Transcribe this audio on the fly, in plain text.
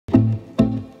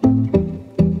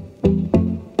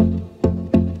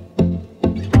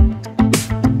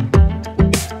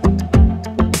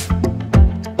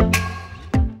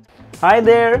Hi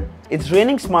there, it's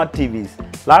raining smart TVs.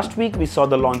 Last week we saw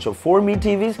the launch of 4 Mi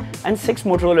TVs and 6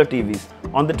 Motorola TVs.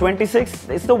 On the 26th,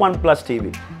 it's the OnePlus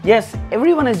TV. Yes,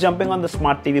 everyone is jumping on the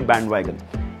smart TV bandwagon.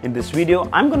 In this video,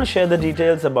 I'm going to share the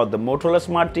details about the Motorola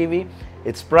Smart TV,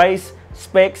 its price,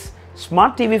 specs,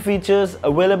 smart TV features,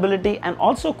 availability and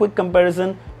also quick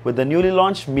comparison with the newly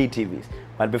launched Mi TVs.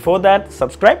 But before that,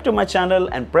 subscribe to my channel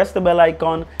and press the bell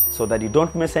icon so that you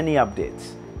don't miss any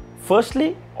updates.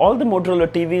 Firstly, all the Motorola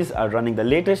TVs are running the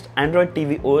latest Android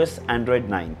TV OS Android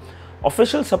 9.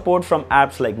 Official support from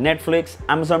apps like Netflix,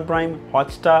 Amazon Prime,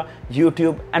 Hotstar,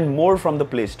 YouTube and more from the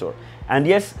Play Store. And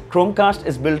yes, Chromecast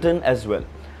is built in as well.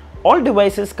 All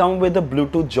devices come with a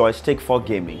Bluetooth joystick for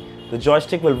gaming. The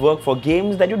joystick will work for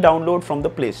games that you download from the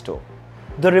Play Store.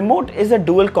 The remote is a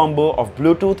dual combo of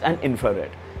Bluetooth and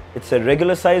infrared. It's a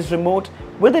regular size remote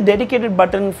with a dedicated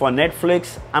button for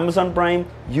Netflix, Amazon Prime,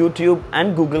 YouTube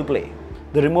and Google Play.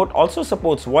 The remote also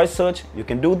supports voice search. You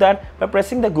can do that by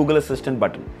pressing the Google Assistant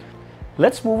button.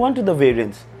 Let's move on to the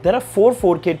variants. There are 4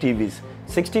 4K TVs,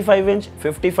 65-inch,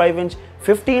 55-inch,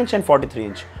 50-inch and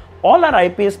 43-inch. All are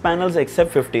IPS panels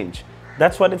except 50-inch.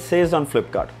 That's what it says on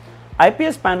Flipkart.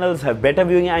 IPS panels have better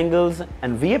viewing angles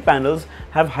and VA panels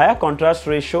have higher contrast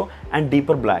ratio and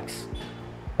deeper blacks.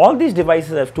 All these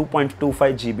devices have 2.25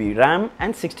 GB RAM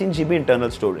and 16 GB internal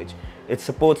storage. It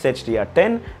supports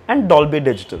HDR10 and Dolby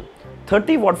Digital.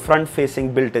 30-watt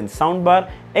front-facing built-in soundbar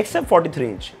except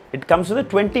 43-inch. It comes with a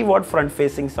 20-watt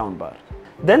front-facing soundbar.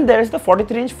 Then there is the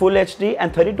 43-inch Full HD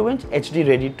and 32-inch HD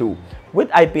Ready 2 with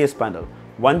IPS panel,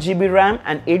 1 GB RAM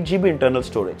and 8 GB internal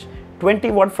storage,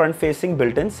 20-watt front-facing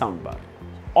built-in soundbar.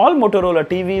 All Motorola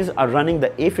TVs are running the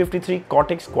A53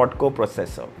 Cortex quad-core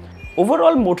processor.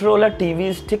 Overall, Motorola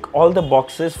TVs tick all the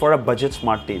boxes for a budget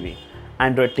smart TV.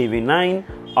 Android TV 9,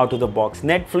 out-of-the-box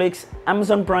Netflix,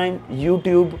 Amazon Prime,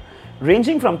 YouTube,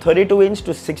 ranging from 32-inch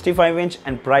to 65-inch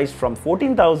and priced from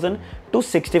 14,000 to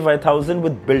 65,000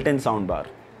 with built-in soundbar.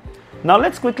 Now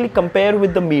let's quickly compare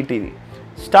with the Mi TV.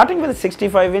 Starting with the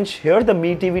 65-inch, here the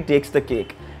Mi TV takes the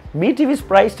cake. Mi TV is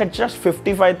priced at just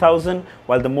 55,000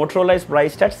 while the Motorola is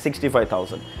priced at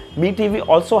 65,000. Mi TV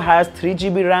also has 3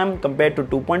 GB RAM compared to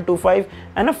 2.25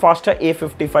 and a faster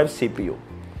A55 CPU.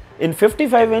 In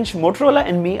 55-inch, Motorola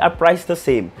and Mi are priced the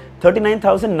same,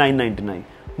 39,999.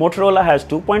 Motorola has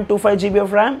 2.25 GB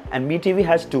of RAM and Mi TV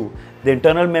has 2. The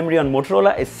internal memory on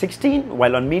Motorola is 16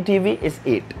 while on Mi TV is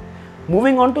 8.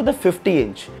 Moving on to the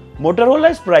 50-inch,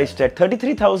 Motorola is priced at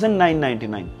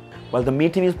 33,999. While the Mi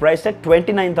TV is priced at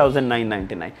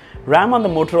 29,999. RAM on the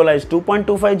Motorola is 2.25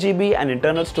 GB and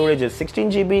internal storage is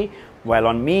 16 GB, while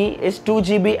on Mi is 2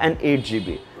 GB and 8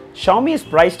 GB. Xiaomi is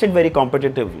priced it very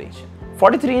competitively.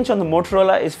 43-inch on the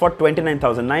Motorola is for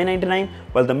 29,999,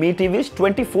 while the Mi TV is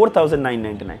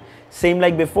 24,999. Same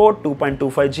like before, 2.25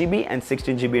 GB and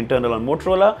 16 GB internal on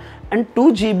Motorola and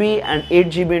 2 GB and 8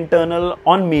 GB internal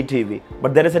on Mi TV,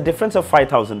 but there is a difference of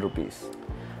 5,000 rupees.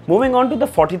 Moving on to the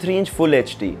 43-inch Full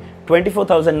HD,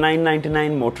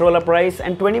 24,999 Motorola price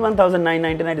and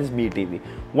 21,999 is Mi TV.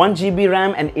 1 GB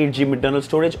RAM and 8 GB internal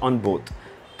storage on both.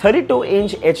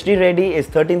 32-inch HD Ready is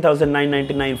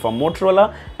 13,999 for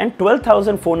Motorola and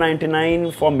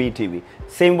 12,499 for Mi TV.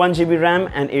 Same 1 GB RAM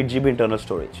and 8 GB internal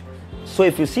storage. So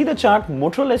if you see the chart,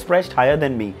 Motorola is priced higher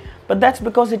than Mi, but that's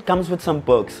because it comes with some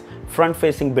perks.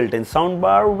 Front-facing built-in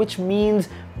soundbar, which means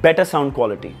better sound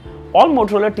quality. All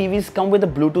Motorola TVs come with a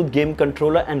Bluetooth game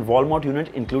controller and wall mount unit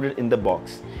included in the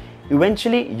box.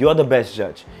 Eventually, you're the best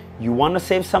judge. You want to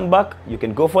save some buck, you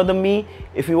can go for the Mi.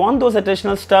 If you want those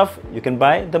additional stuff, you can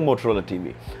buy the Motorola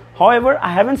TV. However,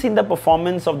 I haven't seen the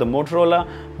performance of the Motorola,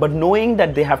 but knowing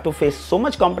that they have to face so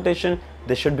much competition,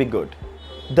 they should be good.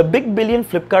 The big billion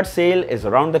Flipkart sale is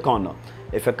around the corner.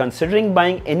 If you're considering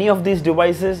buying any of these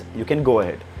devices, you can go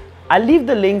ahead. I'll leave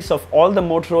the links of all the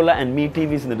Motorola and Mi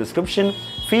TVs in the description.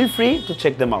 Feel free to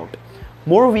check them out.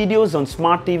 More videos on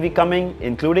smart TV coming,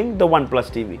 including the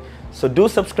OnePlus TV. So do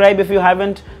subscribe if you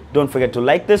haven't. Don't forget to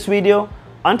like this video.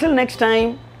 Until next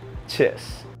time,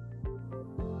 cheers.